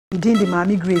Within the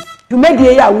Maame Grace. You made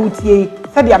the year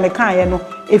wutie said the American no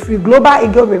if we Global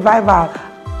Eagle Revival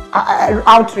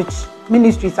Outreach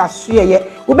Ministries as ye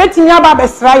we betimi aba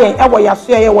besra yen e wo yaso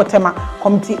ye wotema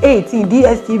committee 18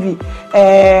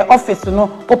 DSTV office no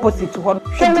opposite to ho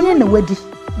hwede na wadi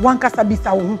wankasa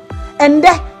bisa wo ende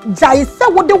jai se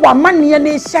wo de wa mane na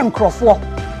ehye nkrofo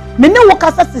mene wo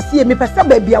kasa sisie me pese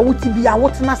ba bia wuti bia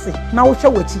wotena se na wo hwe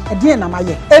wachi ede na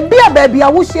maye ebia ba bia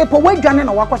wo hye po wadwane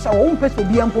na wakɔhye wo mpese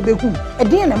bia mpo behu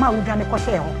ede na ma wodwane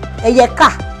kɔhye ho eye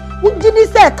ka wugidi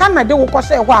se ka na de wo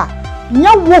kɔhye ho a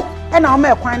nya wo na o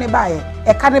ma ekwan ne baaye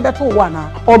e ka ne beto wo ana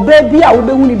oba bia wo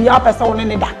behu ni bia opese wo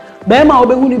ne da ba ma wo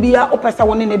behu ni bia opese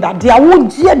wo ne da de a wo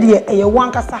gie de eye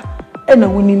wankasa na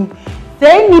wonim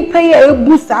se nipa ye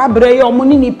ebu sa abre ye omo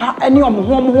ni nipa ene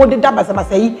omo ho de da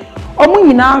basabasa yi omo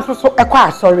nyina nso so ekwa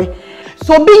asori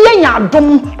so bi ye nya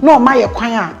adom na o ma ye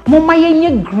kwan a mo ma ye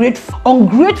nye grateful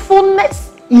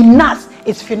ungratefulness in us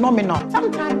is phenomenal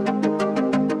sometimes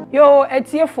yo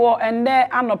etiefo ende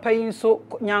anopa yi so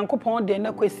nyankopon de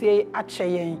na kwesi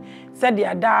acheyen said the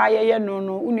ada ye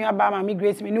no unu aba Maame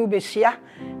Grace me ni ubehia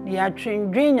ne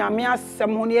atwendwen nyame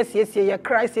asem ho ne esiesie ye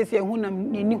Christ esiesie hu na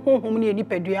ni honhom ne ni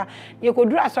padua ye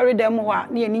kodura asori dem ho a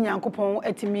ne ni nyankopon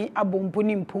atimi abompo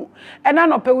ni mpu ena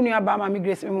anopa unu aba Maame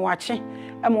Grace me wache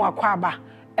em wakwa aba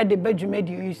e de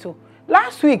badwumadi yi so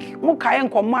last week mo kae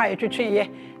nkomo a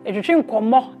etwetwen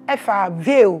nkomo efa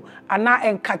veil ana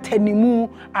enkatanimu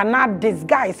ana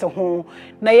disguise ho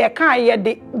na ye kan ye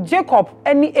de Jacob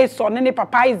ani Esau ne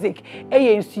papa Isaac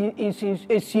eye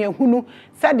esuehunu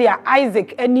said dia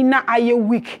Isaac ani na aye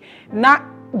weak na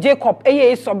Jacob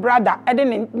eye Esau brother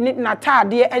ede na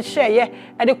taade ehye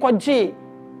ede koje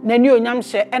nani onyam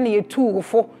hye ene ye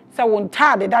tuufo say won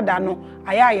taade dada no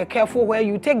aya careful where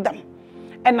you take them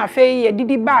and na fe ye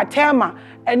didi ba tema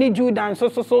any Judan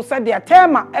so said their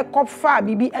tema e kofa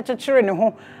bibi echechere ne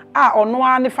ho a ono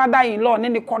a ne father in law ne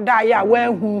ne koda ya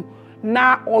wahu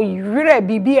na oyire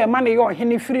bibi e ma ne yo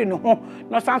hene firi ne ho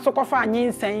no san so kofa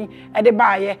anyinsen e de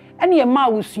baaye ene ye ma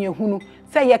wosuahunu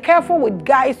say you careful with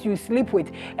guys you sleep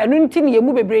with enu nti ne ye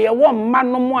mu bebre ye wo mma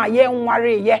no mu a ye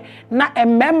nware ye na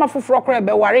emema foforo kora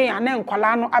be ware ya na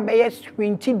nkwala no abeye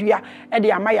 20 dua e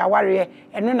de ama ya ware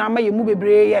enu na ama ye mu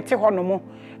bebre ye te ho no mo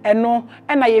eno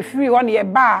na ye free ho ne ye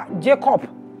ba Jacob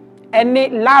ene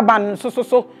Laban so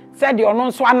said the ono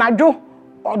so anadwo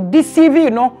o deceive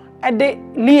no e de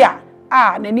Leah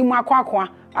nani mu akwa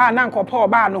na nkopa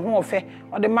oba no ho ofe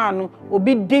o de man no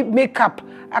obi di makeup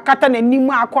akata nani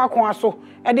mu akwa so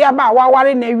e de aba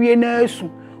waware na wie na asu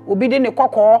obi de ne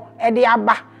kokko e de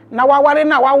aba na waware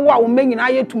na wawo a wo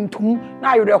manyina ye tuntum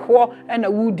na ayereho e na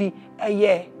wudi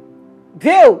eye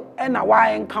veil na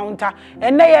wa encounter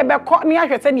enne ye be ko ne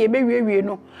ahwese ne ye be wiewie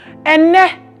no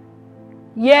enne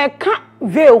ye ka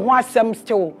veil ho asem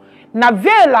still na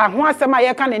veil a ho asem a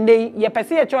ye ka ne nei ye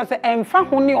pese ye cho se emfa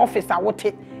ho ne officer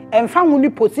wote emfa ho ni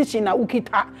position na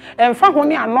ukita emfa ho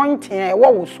ni anointing e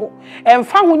wo so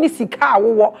emfa ho ni sika a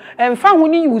wo emfa ho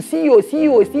ni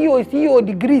CEO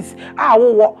degrees a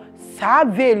wo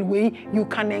veil way you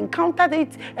can encounter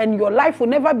it and your life will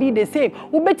never be the same.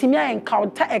 Ubetimi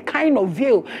encounter a kind of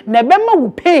veil nebema will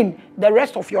pain the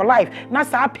rest of your life. Na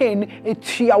sa pain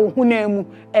etua wo hunemu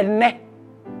enne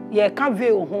ye ka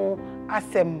veil ho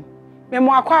asem.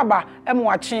 Memo akwaba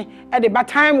emwachi e the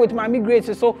time with Maame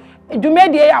Grace so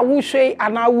Dumedie ya wuhwe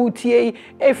ana wutie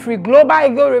every Global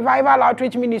Eagle Revival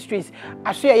Outreach Ministries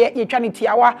aso ye twaniti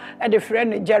awa e de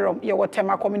friend Jerome ye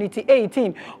wotema community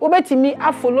 18 obetimi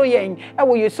afollow yen e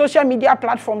wo your social media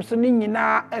platforms ni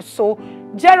nyina so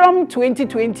Jerome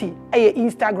 2020 e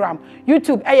Instagram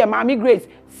YouTube e Maame Grace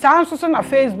sanso na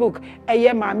Facebook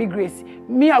e Maame Grace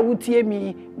mi awutie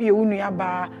mi unu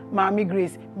aba Maame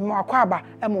Grace mo akwaba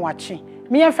e mo wachi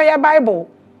mi enfa ya Bible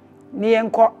ni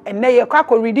enko ene ye kwa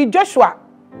read Joshua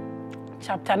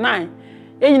chapter 9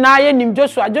 enyina ye nim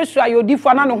Joshua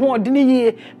yodifo na no ho odini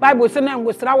yie Bible say na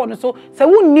ngosra won so se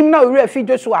wonnim na owura fi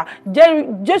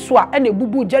Joshua ene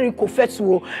bubu Jericho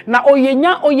fesuo na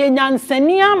oyenya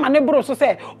nsania ma ne bro so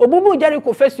se obubu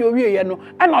Jericho fesuo wieye no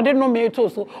ena ode no meto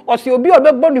so o se obi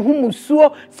obegbo ne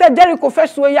humusuo se Jericho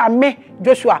fesuo ya me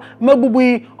Joshua mabubu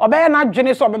yi obeye na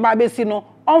dwene so obeba besi no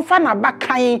onfa na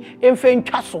bakan emfe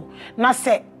ntwa so na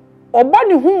se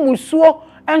obani humusuo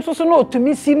enso so na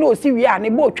otumi si na osi wi a ne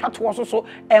bo twato so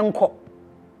enko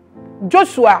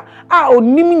Joshua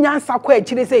onim nyansa kwa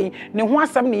akire sei ne ho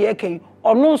asem ne ye kan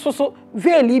ono nso so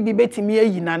veil bi betimi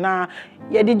ayina na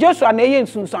ye di Joshua na ye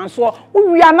nsunsanso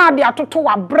uwia na ade atoto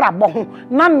wa brabo ho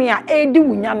na nea edi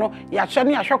wunya no ya hwe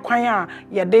ne ahwe kwan a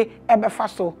ye de ebefa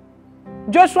so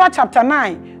Joshua chapter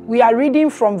 9 we are reading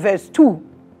from verse 2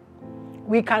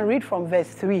 we can read from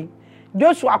verse 3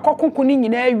 Joshua kokunku ni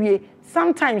nyina awie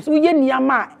sometimes uye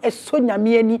niyama eso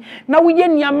nyame ani na uye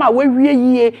niyama wawie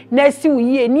yie na asi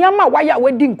uye niyama waya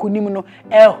wadi nkunim no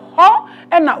eho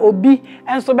na obi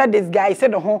enso be this guy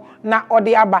said ho na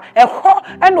ode aba eho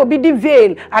na obi di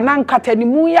veil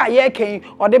anankatanimu ya ye ken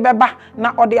ode beba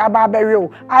na ode aba berew.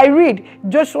 I read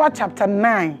Joshua chapter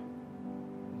 9.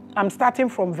 I'm starting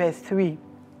from verse 3.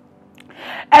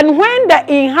 And when the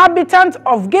inhabitants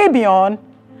of Gibeon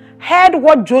heard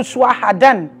what Joshua had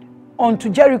done unto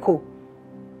Jericho,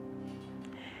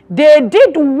 they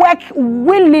did work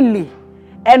willingly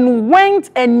and went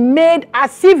and made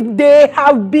as if they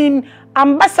have been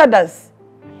ambassadors,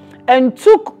 and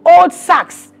took old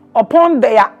sacks upon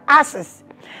their asses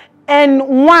and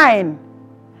wine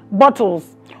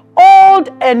bottles, old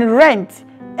and rent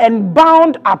and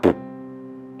bound up.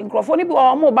 Microphone bi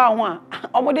omo ba ho a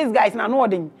omo these guys na no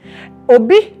odin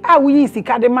obi a we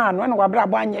sika de man no na wabra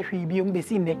bo anya hwe bi o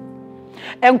besi nde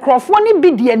microphone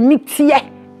bi de anitie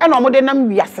e na omo de nam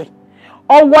wiase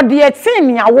owo de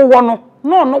etin ya wowo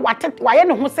no watet waye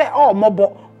ne ho se o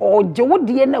mobo o je wo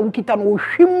de na wukita no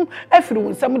hwim afiri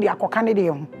wonsam de akoka ne de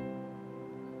ho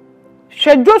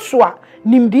hwe Joshua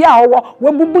nimdi a owo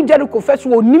wabubu Jericho feso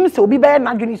onim se obi be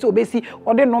na dwuni se obesi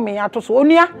ode no me ato so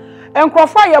onua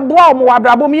enkrofo ye boa o mo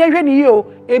wabrabo me yehwe ni yo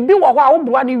ebi wo ho a wo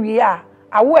boa ni wie a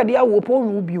awo ade a wo po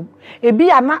hu biom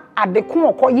ebi ana adeko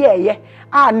okoye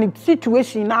a ni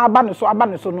situation na aba no so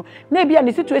no na ebi a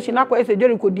ni situation na akoye se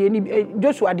Jericho die ni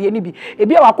Joshua die ni bi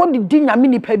ebi a wakodi di nyame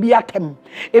nipa bi atem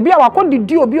ebi a wakodi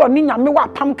di obi oni nyame wa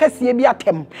pam kase bi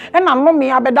atem na no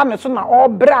me abeda ne so na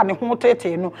obra ne ho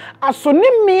tete no aso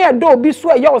ni me e do obi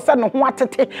so ye wo se ne ho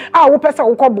atete a wo pese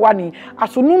wo koboa ni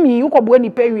aso nu mi wo koboa ni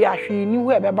pa wi ahwe ni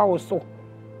wo e beba wo so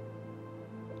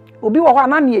obi wo ho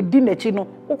ana na edi nachi no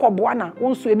wo koboa na wo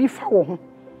nso ebi fa wo ho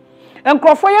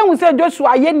enkrofo ye hu se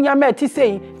Joshua ye niam ati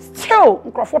sei still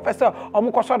enkrofo pese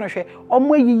omukoso no hwe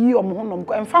omo ayiyi omo ho nom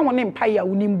ko emfa ho ne mpa ya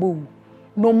unimbo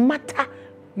no matter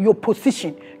your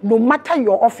position, no matter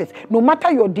your office, no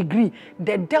matter your degree,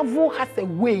 the devil has a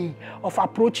way of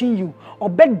approaching you or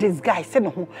beg disguise. The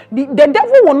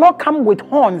devil will not come with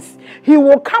horns. He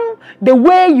will come the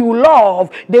way you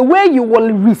love, the way you will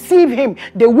receive him,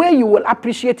 the way you will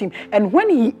appreciate him. And when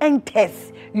he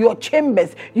enters your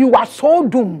chambers, you are so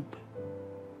doomed.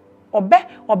 Obe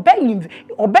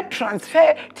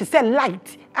transfer to say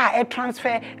light. A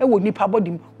transfer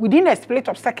within a split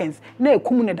of seconds. Na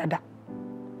ekumune dada.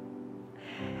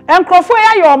 Enkrofo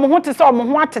ya yo omo ho te se omo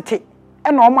ho atete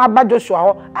e na omo aba Joshua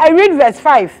ho. I read verse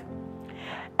 5.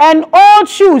 And old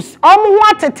shoes omo ho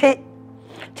atete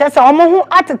chese omo ho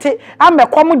atete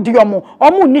amekom di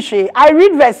omo ni hwe. I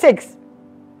read verse 6.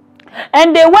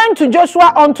 And they went to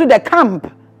Joshua unto the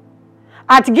camp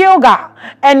at Gilgal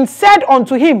and said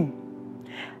unto him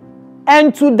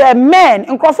and to the men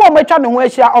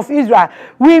of Israel,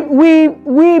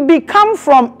 we become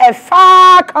from a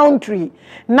far country.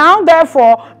 Now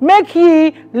therefore make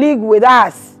ye league with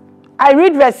us. I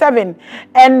read verse 7.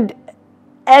 And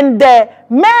the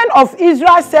men of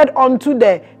Israel said unto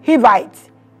the Hivites,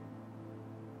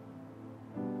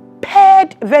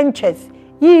 peradventures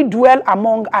ye dwell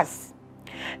among us,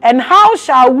 and how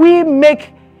shall we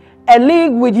make a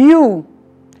league with you?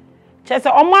 Chese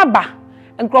omaba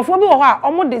enkrofo bi wo ho a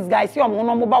omo disguise omo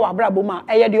no mo ba wabrabo ma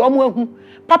eye de omo ehu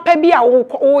papa bi a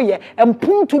wo ye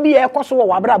empuntu bi e koso wo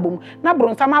wabrabo na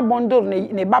bronsama bondle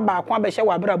ne baba akwa be hye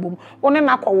wabrabo wo ne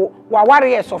nakowo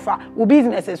waware e sofa wo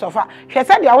business e sofa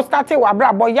hwese de wo start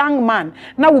wabrabo young man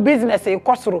na wo business e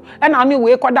kosoro e na ne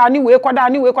we koda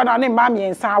ne mba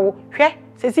miensa wo hwe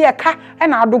sesi e ka e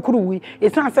na adokuru wi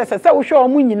esan se wo hwe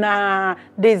omo nyina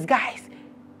disguise.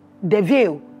 The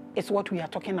veil is what we are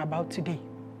talking about today.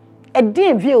 A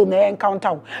day veil na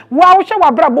encounter. Wa wo hwe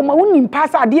wabrabo ma wonim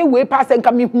pass ade we pass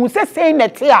enka me hu se sei na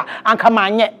te a anka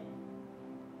manye.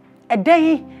 A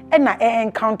day na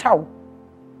encounter.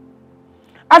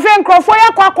 Afen krofo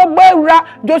ya kwa akogba ewura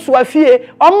Joshua fie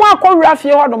omo akowura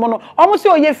fie hodom no omo se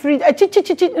oye free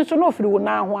chichichichi nso no free wo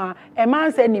na ho a e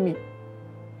man se enemy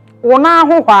wo na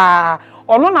ho hwa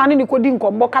ono na ne kodi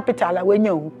nkombo capital a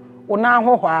wanya hu.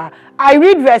 I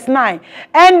read verse 9.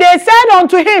 And they said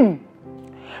unto him,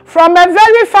 from a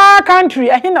very far country,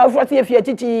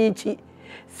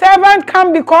 servant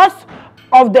come because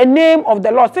of the name of the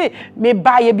Lord. Say, me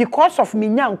buy because of me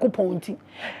nyankopon.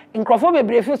 Nkrofo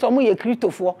bebre fi so mo ye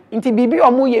kristofo. Nti bibi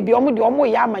omo ye bi omo de omo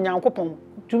ye ama nyankopon.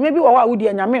 Tu maybe wa wo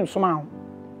de nyame nsoma ho.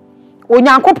 O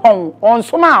nyankopon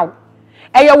onsoma ho.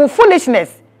 Eye wo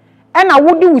foolishness. E na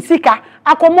wo di wo sika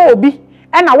akomo obi.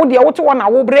 And I would the auto one I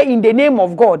will in the name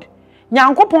of God.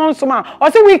 Nyankopon soma.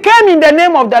 Or say we came in the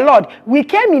name of the Lord. We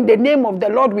came in the name of the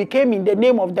Lord. We came in the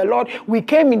name of the Lord. We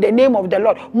came in the name of the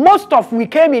Lord. Most of we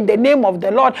came in the name of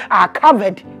the Lord are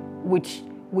covered with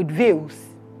veils.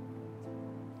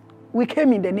 We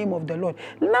came in the name of the Lord.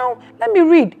 Now, let me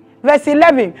read verse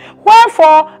 11.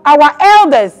 Wherefore our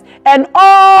elders and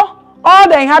all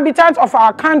the inhabitants of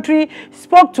our country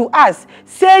spoke to us,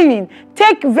 saying,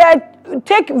 take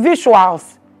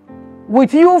visuals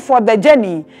with you for the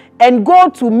journey, and go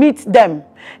to meet them,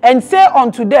 and say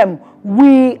unto them,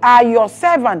 we are your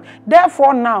servant.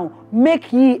 Therefore now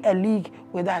make ye a league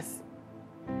with us.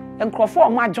 And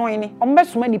Crawford ma joining, on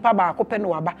best many paba open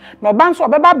waba, no bands or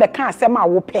beba beka sema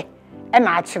wope, and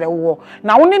actually war.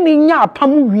 Now only me nya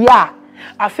pamu wia,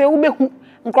 a fe ube.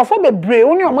 Crawford be brave,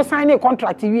 only almost sign a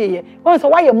contract here. Once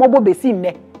why your mobile be seen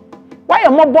there. Why a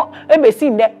mobile be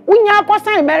seen there? Unya ko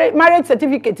sign marriage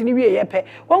certificate ni we yepe.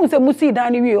 When we say musi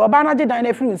dan ni we obana de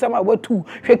dan free some awo two.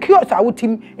 Hwe kios awo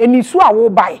tim eni so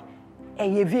awo buy.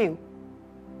 Eye veil.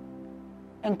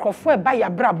 And Crawford buy ya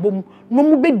bra bom. No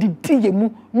mu be didi ye mu.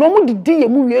 No mu didi ye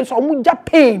mu we so mu ja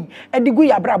pain. E di go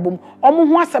ya bra bom. Omo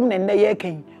ho asem ne nne ye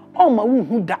kan. O ma wu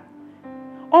hu da.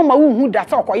 O ma wu hu da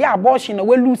so koya abortion na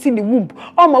we lose the womb.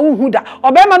 O ma wu hu da.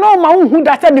 Obema no ma wu hu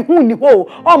da se ni hu ni ho.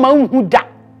 O ma wu hu da.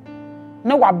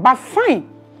 Na wa ba fine.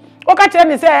 O ka kire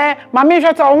ni se mama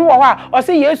hwete o hu wo ha o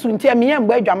se Yesu ntia me yam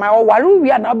bo adwama o ware wi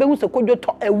na obehu se kodwo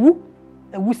to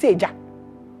ewu seja.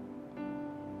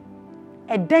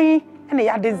 Eden na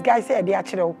ya this guy say e de a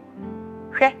kire o.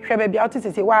 Hwe ba bia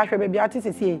otise wa hwe ba bia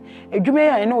otise edwuma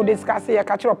ya na o discuss ya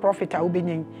ka kire prophet a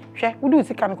obenyin. Hwe wudu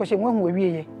sika no ko hye mu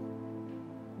awie ye.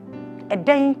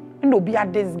 Eden no be a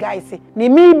this guy say na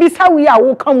mi bisa we a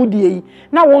wo kan wudie yi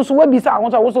na won so wa bisa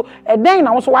won so eden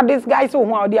na won so wa this guy say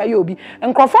ho a ode aye obi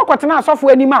nkrofo kwotena asofo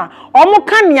anim a omo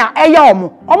kan ya eye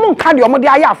omo nka de omo de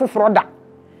aye afoforo da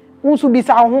won so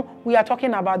bisa ho. We are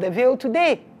talking about the veil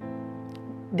today.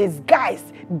 Disguise,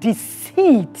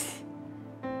 deceit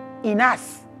in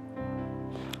us.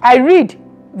 I read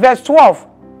verse 12.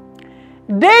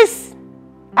 This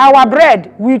our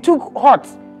bread we took hot.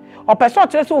 Or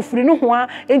person so free no ho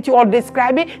enti or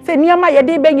describe say niama ye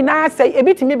de be nyina say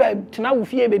ebitimi be tena wo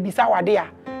fie be bisa wade a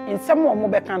ensem wo mo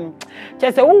beka no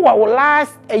che say wo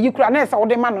last ayikura na say wo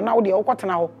de ma no na wo de wo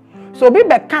kwotena ho so obi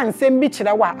beka nsem bi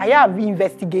kire wa I have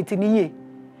investigate ni ye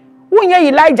wo nya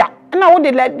Elijah na wo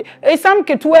de some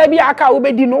ketua bi aka wo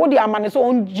be di no wo de amane so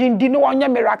on di no onya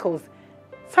miracles.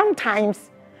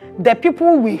 Sometimes the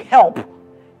people we help,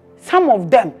 some of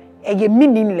them are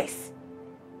meaningless.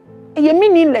 You're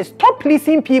meaningless. Stop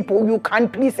pleasing people. You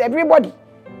can't please everybody.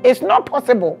 It's not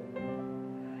possible.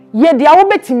 Ye dia wo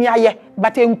betimi aye,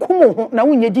 but enkumo ho na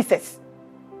wunye Jesus.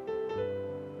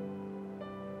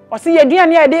 O se ye dia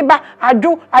na de ba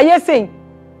ado aye saying.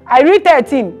 I read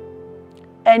 13.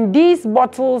 And these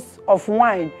bottles of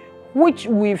wine which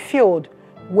we filled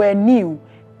were new,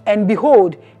 and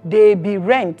behold, they be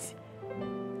rent.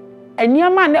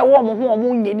 Enyama na wo mo ho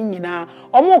omo nye ni nyina,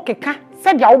 omo keka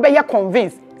said dia wo be ye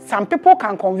convinced. Some people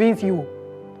can convince you,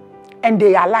 and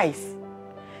they are lies.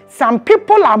 Some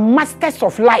people are masters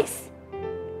of lies.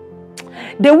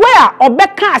 The way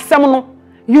Obeka Asemono,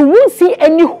 you won't see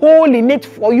any hole in it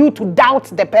for you to doubt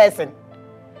the person.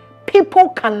 People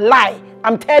can lie.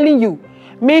 I'm telling you.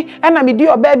 Me and I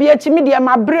do baby media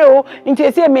my bro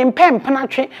into say me pen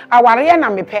penatwe aware na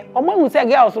me pe. Omo hu say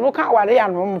girls look aware ya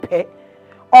no me pe.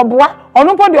 Oboa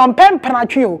ono po de on pen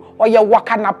penatwe o ye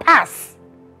waka na pass.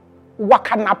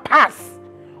 Wakana pass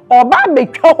oba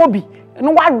betwa hobi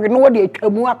no wawe no de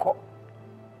atwamu akọ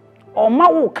o ma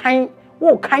wo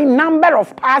kan number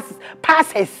of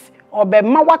passes obe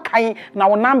ma wakan na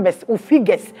wo numbers o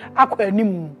figures akọ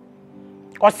animu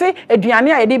o se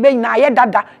aduane a ye de be nyina ye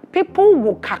dada. People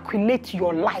will calculate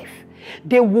your life,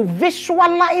 they will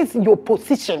visualize your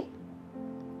position,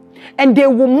 and they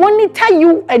will monitor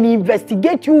you and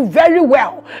investigate you very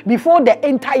well before they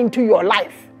enter into your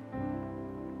life.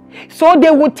 So they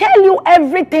will tell you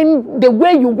everything the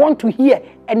way you want to hear,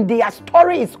 and their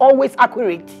story is always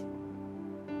accurate.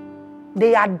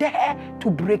 They are there to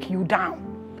break you down.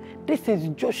 This is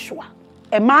Joshua,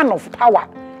 a man of power,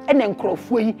 and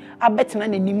enkrofui abetena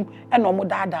nenim and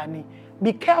omodadani.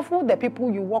 Be careful the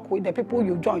people you work with, the people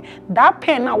you join. That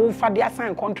pen now will for their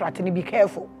sign contract, and be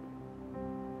careful.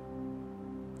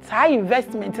 High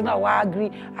investment in our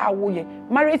agree our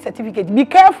marriage certificate. Be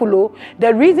careful, oh.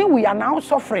 The reason we are now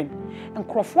suffering and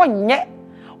Crawford yet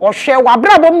or share wa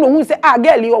brabom no who say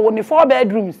girl you only 4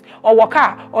 bedrooms or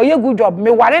waka or your good job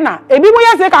me warena ebi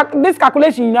we say this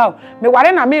calculation now me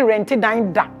warena me rent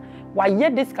dine da why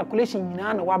yet this calculation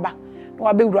na waba no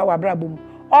wabe wura wa brabom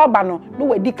oba no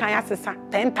we di kan asesa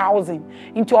 10,000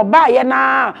 into oba ye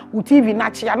na u TV na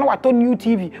chia na wato new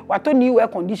TV wato new air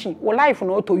condition wo life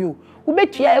no to you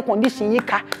ubetua air condition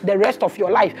yika the rest of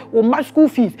your life wo ma school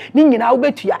fees ni nyina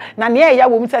ubetua na ne ya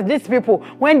wo say these people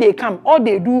when they come all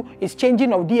they do is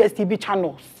changing of DSTV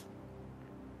channels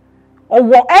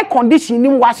or air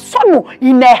conditioning was so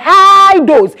in a high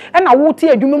dose and I will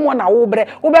tell you na obre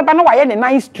obeba na waye ne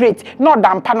 9 straight not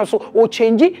dampa no so o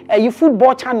change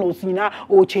football channels ina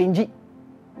o change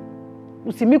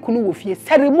usimi kunu wo fie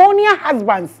ceremonial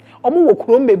husbands omo wo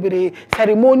krom bebre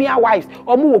ceremonial wives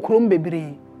omo wo krom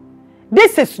bebre.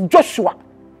 This is Joshua,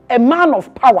 a man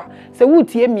of power. Se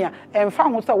wutie mia emfa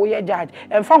ho se wo ye judge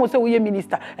emfa ho se wo ye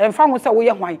minister emfa ho se wo ye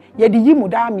hwan ye di yimu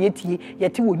da me etie ye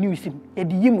ti wo news im ye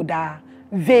di yimu da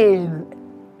veil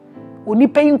oni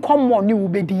pain common ni wo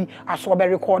bedi aso be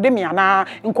record me ana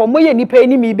nkomo ye ni pain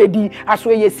ni me bedi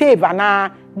aso ye save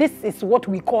ana. This is what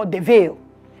we call the veil.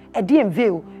 A DM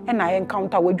veil and I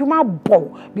encounter with you my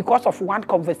bow because of one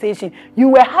conversation. You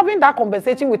were having that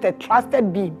conversation with a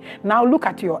trusted being. Now look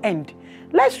at your end.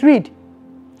 Let's read.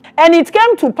 And it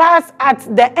came to pass at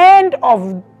the end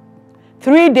of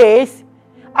 3 days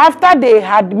after they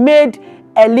had made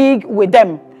a league with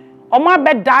them. Oma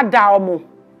be dada omo.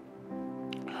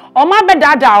 Oma be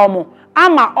dada omo.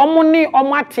 Ama omo ni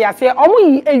oma tiase.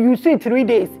 Omo you see 3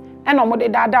 days. And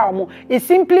it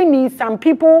simply means some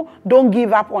people don't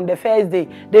give up on the first day.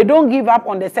 They don't give up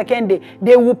on the second day.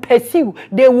 They will pursue.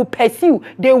 They will pursue.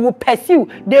 They will pursue.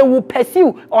 They will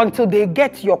pursue until they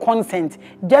get your consent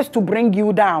just to bring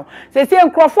you down. Say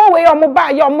Crawford way omo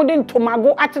ba ya omo den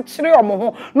tomago atchire omo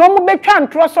ho. No omo betwa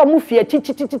ntro so omo fie chi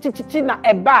na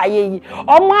eba ye.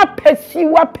 Omo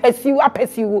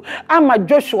pursue. Ama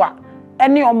Joshua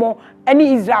any omo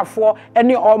any Israel for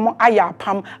any omo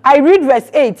ayapam. I read verse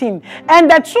 18.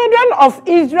 And the children of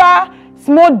Israel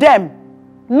smote them,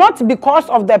 not because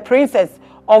of the princes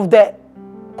of the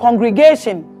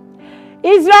congregation.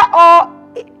 Israel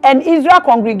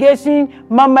congregation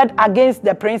murmured against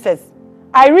the princes.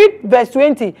 I read verse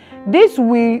 20. This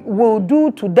we will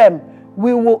do to them.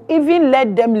 We will even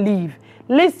let them leave,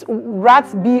 lest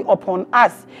wrath be upon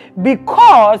us,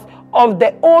 because of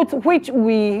the oath which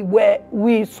we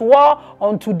swore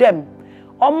unto them.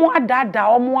 Omo adada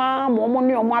omo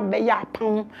ni omo abeya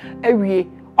apam awie.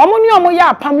 Omo ni omo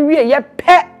ya apam wie ye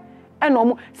pe. And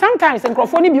omo sometimes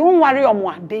enkrofo ni bi unware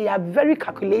omo they are very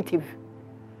calculative.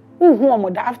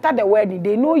 After the wedding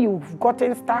they know you've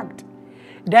gotten stacked.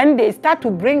 Then they start to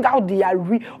bring out their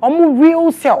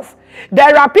real self.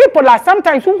 There are people that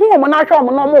sometimes who omo na hwe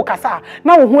omo no omo kasa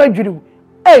na wo hu adwiri.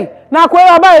 Na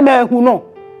kwa ba me hu no.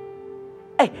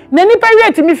 There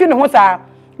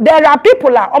are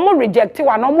people that almost reject you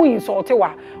and almost insult you.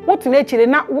 What nature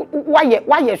na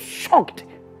why you shocked?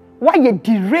 Why you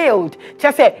derailed?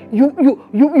 Just say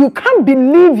you can't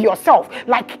believe yourself.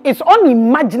 Like it's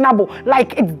unimaginable.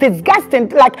 Like it's disgusting.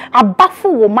 Like a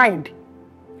baffle your mind.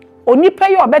 Oni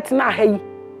pay your bet na hey.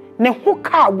 Ne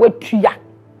hoka wetuya.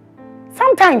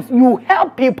 Sometimes you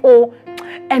help people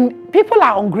and people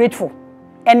are ungrateful.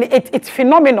 And it's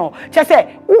phenomenal. Just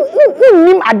say,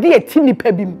 nim ade etini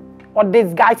pebim. Or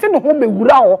this guy say no home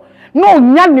wura o. No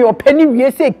nya ne opani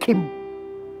wie say kim.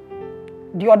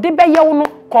 The ode be ye wo no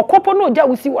kokopo no ja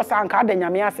wusi wasanka da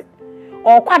nyame ase.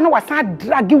 Or kwa no wasan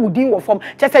drag wudin wo form.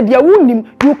 Just say dia wunim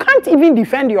you can't even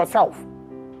defend yourself.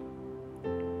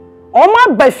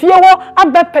 Oma bafie wo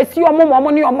abepasi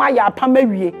omo ne omo aya apam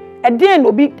awie. E den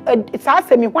obi sa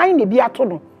asemi hwan ne bi ato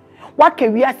no. Wake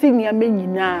wiase nia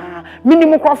menyina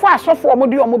minimum krofo asofo omo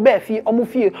de omo ba fie omo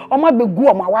fie omo abegu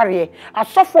omo aware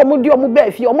asofo omo de omo ba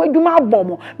fie omo adwuma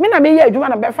abomo me na me ye adwuma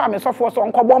na be fa me sofo so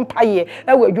nkobo mpaye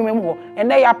ewe adwuma mu ho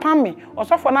ene ya pam me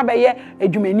osofo na be ye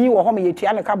adwumani wo ho me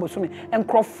yetia ne ka boso me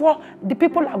enkrofo the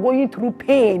people are going through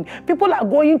pain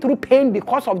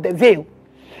because of the veil,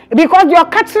 because your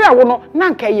catcher wo no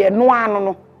na nka ye no ano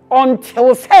no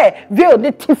until say veil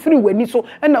the free when so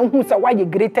and who say why the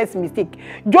greatest mistake.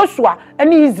 Joshua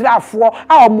and Israel for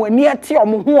our money at your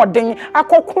moden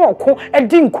akoko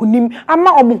edin kunim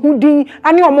ama omuhudin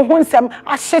ani omuhonsem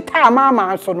asheta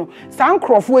mama so no san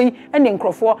crofo and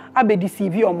encrofo abe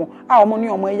deceive omo our money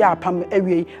omo ya pam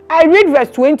awie. I read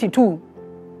verse 22.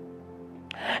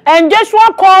 And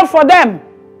Joshua called for them,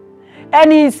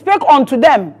 and he spake unto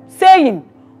them, saying,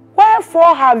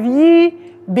 wherefore have ye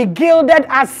beguiled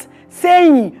us,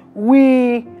 saying,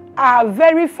 we are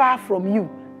very far from you?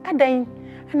 And then,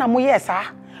 and I'm yes, sir.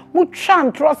 When ye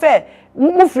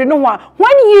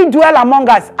dwell among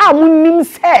us,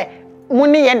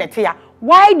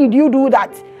 why did you do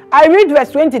that? I read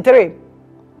verse 23.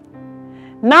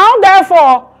 Now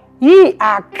therefore ye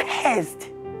are cursed,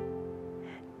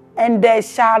 and there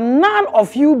shall none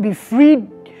of you be freed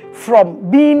from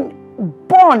being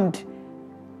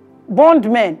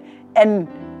bondmen and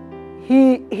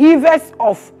heavers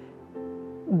of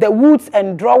the woods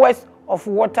and drawers of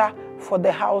water for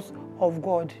the house of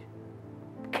God.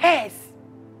 Curse.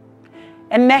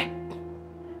 And ne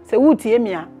se wuti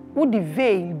emia wo the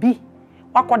veil bi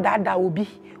wakodada obi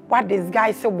what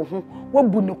disguise se wo ho wo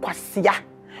bu no kwasea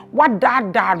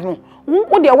wadada no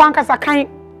wo de wankasa kan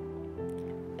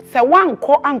se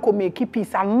wanko make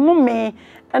peace anome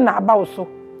na aba so.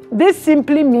 This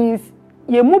simply means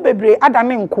ye mu bebre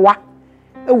adane nkoa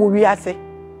ewo wiase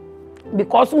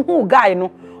because who guy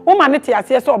no woman te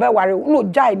ase so obeware no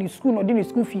jai ni school no di ni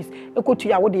school fees ekotu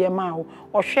ya wo de ma wo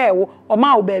ohwe wo o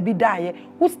ma wo ba bi daaye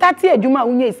wo start adwuma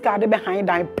wo nya iska de be han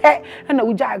dan pe na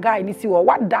wo jai guy ni si wo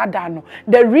what dada no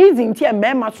the reason tie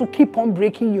mema so keep on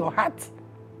breaking your heart.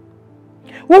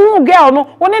 Wo girl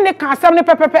no woni ne kan asem ne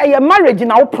pepepe ye marriage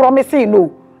na wo promise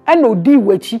no and odi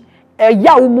wachi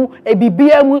ya wo mu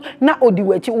ebibia mu na odi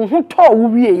wachi wo ho to wo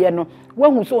wieye no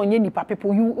when so onye nipa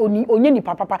people you onye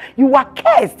nipa papa you are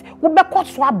cursed wo be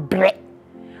so abre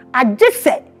agye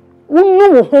se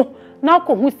wonu wo ho na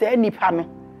ko hu se nipa no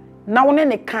na wo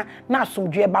ne ka na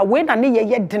asomdwe ba we na ne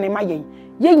ye dene ma ye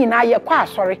nyina ye kwa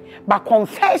asori but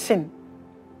confessing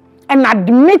and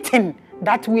admitting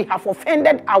that we have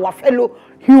offended our fellow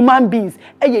human beings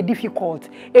is difficult.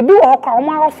 If you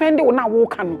are offended or not,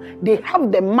 they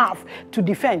have the mouth to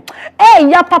defend. Hey,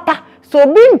 ya papa,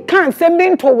 so being can't send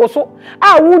being to so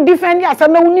I would defend us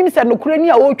and no names and Ukraine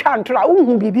or Chantra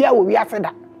who be here we are said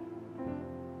that.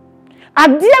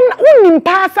 Adiam unim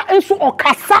pasa and so or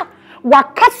casa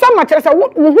wakasa matters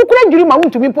who couldn't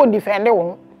dream to be put defend.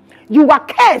 You are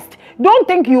cursed. Don't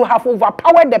think you have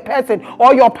overpowered the person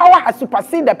or your power has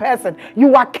superseded the person.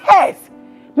 You are cursed.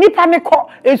 Ni paniko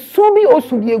esubi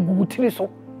osudi egutiri so.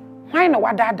 Why na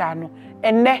wadada no?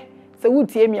 Enne se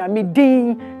wutie mi ami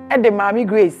din e de Maame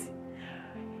Grace.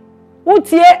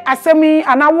 Wutie asemi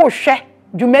ana wo hwe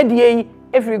dwumadie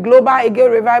every Global Eagle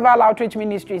Revival Outreach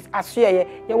Ministries asye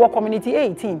ye wo community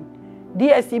 18.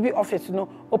 DSTV office no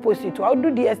opposite to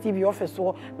do DSTV office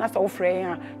so na so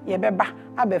frɛ ye beba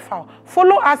abefa.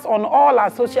 Follow us on all our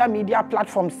social media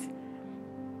platforms.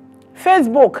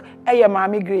 Facebook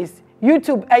Maame Grace,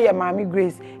 YouTube Maame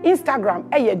Grace,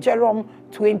 Instagram Jerome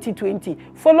 2020.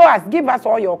 Follow us, give us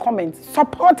all your comments,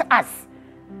 support us.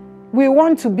 We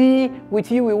want to be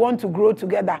with you, we want to grow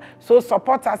together. So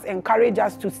support us, encourage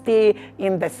us to stay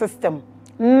in the system.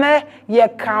 Ne ye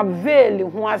ka veil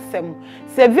ho asem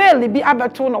se veil bi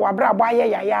abeto no wabra bo aye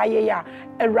ya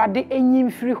Awurade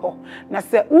enyim firi ho na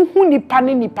se uhu nipa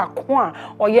ne nipa ko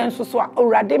a oye nso so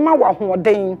Awurade ma wa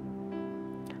hoden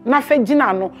na fe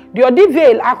gina no the odi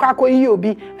veil akako yi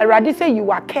obi Awurade say you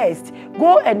are cursed,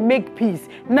 go and make peace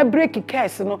na break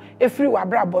curse no efiri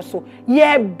wabra bo so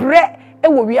ye bre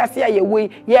ewo wiase aye we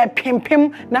ye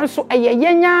pimpim nanso eye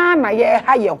yenya na ye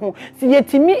ha ye ho si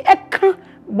yetimi eka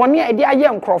boni ede aye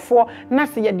nkrofo na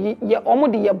se ye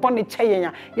omo de ye boni cheyen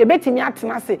a ye betimi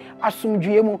atena se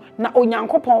asumdue mu na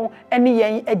onyankopon ene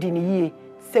yen adi ne yie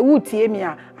se wutie mi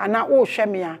a ana wo hwe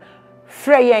mi a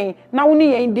frɛ yen na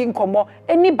woni yen di nkomo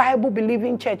any Bible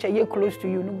believing church ye close to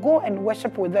you, go and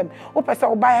worship with them. Opesa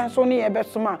oba so ne ye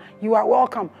besoma, you are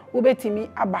welcome. Ubetimi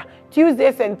aba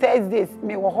Tuesdays and Thursdays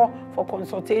me wo ho for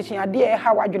consultation. Ade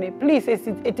how adwene, please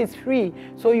it is free,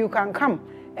 so you can come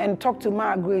and talk to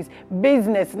Maame Grace.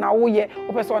 Business na wo ye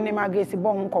opesa on Maame Grace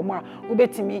bon nkomo a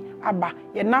ubetimi aba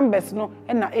ye numbers no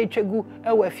na etwegu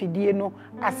ewa fidie no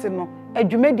ase no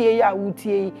adwumadie ya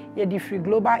wutie ye di free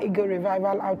Global Eagle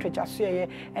Revival Outreach asoye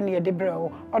ene ye de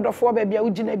brɛ odofo ba bia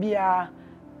ugina bia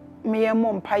me ye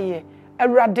mompaye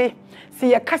Awurade se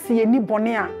ye kase ye ni bone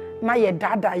a na ye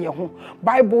dada ye ho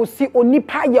Bible si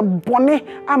onipa ye bone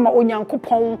ama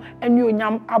onyankopɔn ene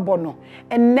onyam abono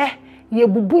enne ye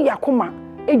bubu yakoma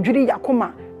edwiri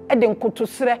yakoma ede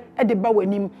nkotosere ede ba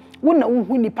wanim wo na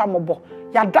unhu nipa mobo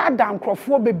ya dada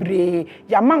nkrofo bebre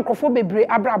ya man nkrofo bebre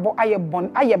abrabo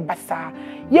aye basa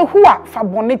yehua fa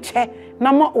bone che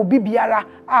na ma obi biara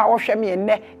a ohwe me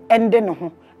enne ende ne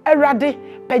ho Awurade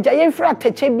pagya yemfra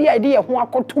tache bia ide ye ho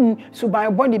akotum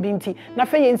suban bone binti na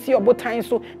fa yensi obotan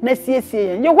so na siesie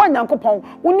yen yehu nyankopɔn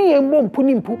woni ye mmompu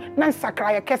nimpu na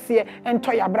nsakra ye kese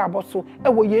ento ya brabo so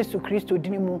ewo Yesu Kristo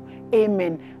dini mu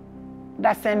amen.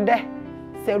 Da sende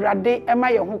se Awurade ema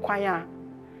ye ho kwan a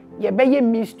ye beye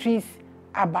mysteries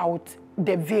about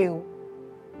the veil.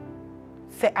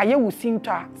 Se aye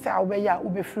wusinto a se awbeya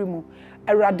ubefiri mu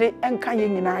Awurade enka ye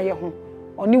nyina ye ho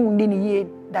oni wundi ni ye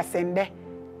da sende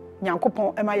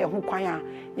nyankopɔn ema ye ho kwan a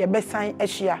ye besan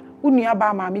ahia unua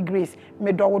ba Maame Grace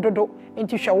me do wododo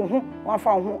enti hwe wo ho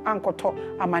wafa wo ho ankoto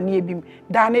amane ebim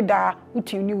da ne da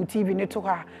utini u TV ne to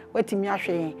ha watimi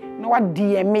ahwe na wa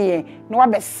DM ye na wa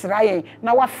besra ye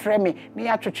na wa frɛ me na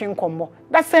ya twetwe nkommo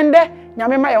da sende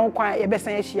nyame ma ye ho kwan ye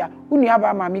besan ahia unua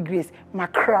ba Maame Grace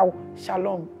makraw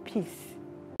shalom peace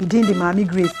within the Maame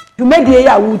Grace you made the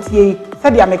ya wutie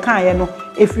said ya mekan ye no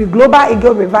if we global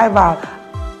eagle revival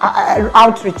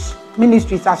outreach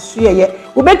ministries asue ye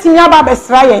ubetimi aba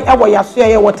besra ye ewo ya asue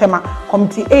ye wotema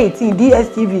committee 18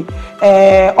 DSTV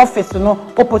office no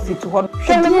opposite ho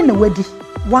hwede na wadi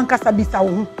wankasa bisa wo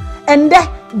ho ende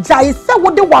jai se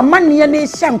wode wa manne na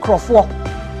ehye nkrofo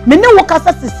mene wo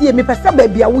kasa sisi me pese ba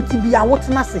bia wuti bia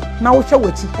wotena se na wo hwe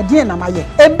wachi ede na maye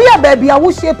ebia ba bia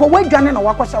wo shepo wadwane na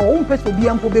wakohye wo mpeso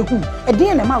bia mpo behu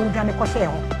ede na ma wodwane kohye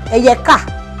ho eye ka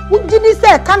wugini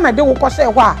se ka na de wo kohye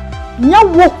ho a nya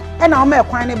wo na o ma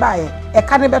ekwan ne baaye e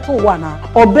ka ne beto wo ana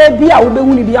oba bia wo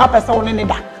behu ni bia pese wo ne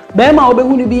da ba ma wo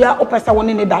behu ni bia o pese wo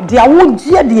ne da de a wo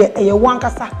gie de eye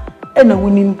wankasa na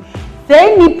wonim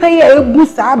se nipa ye ebu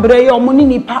sa abre ye omo ni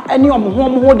nipa ene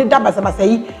omo ho de da basabasa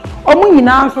yi omo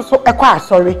nyina nso so ekwa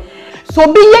asori so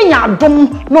bi ye nya adom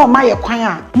na o ma ye kwan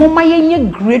a mo ma ye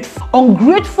nye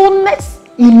ungratefulness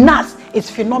in us is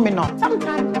phenomenal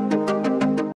sometimes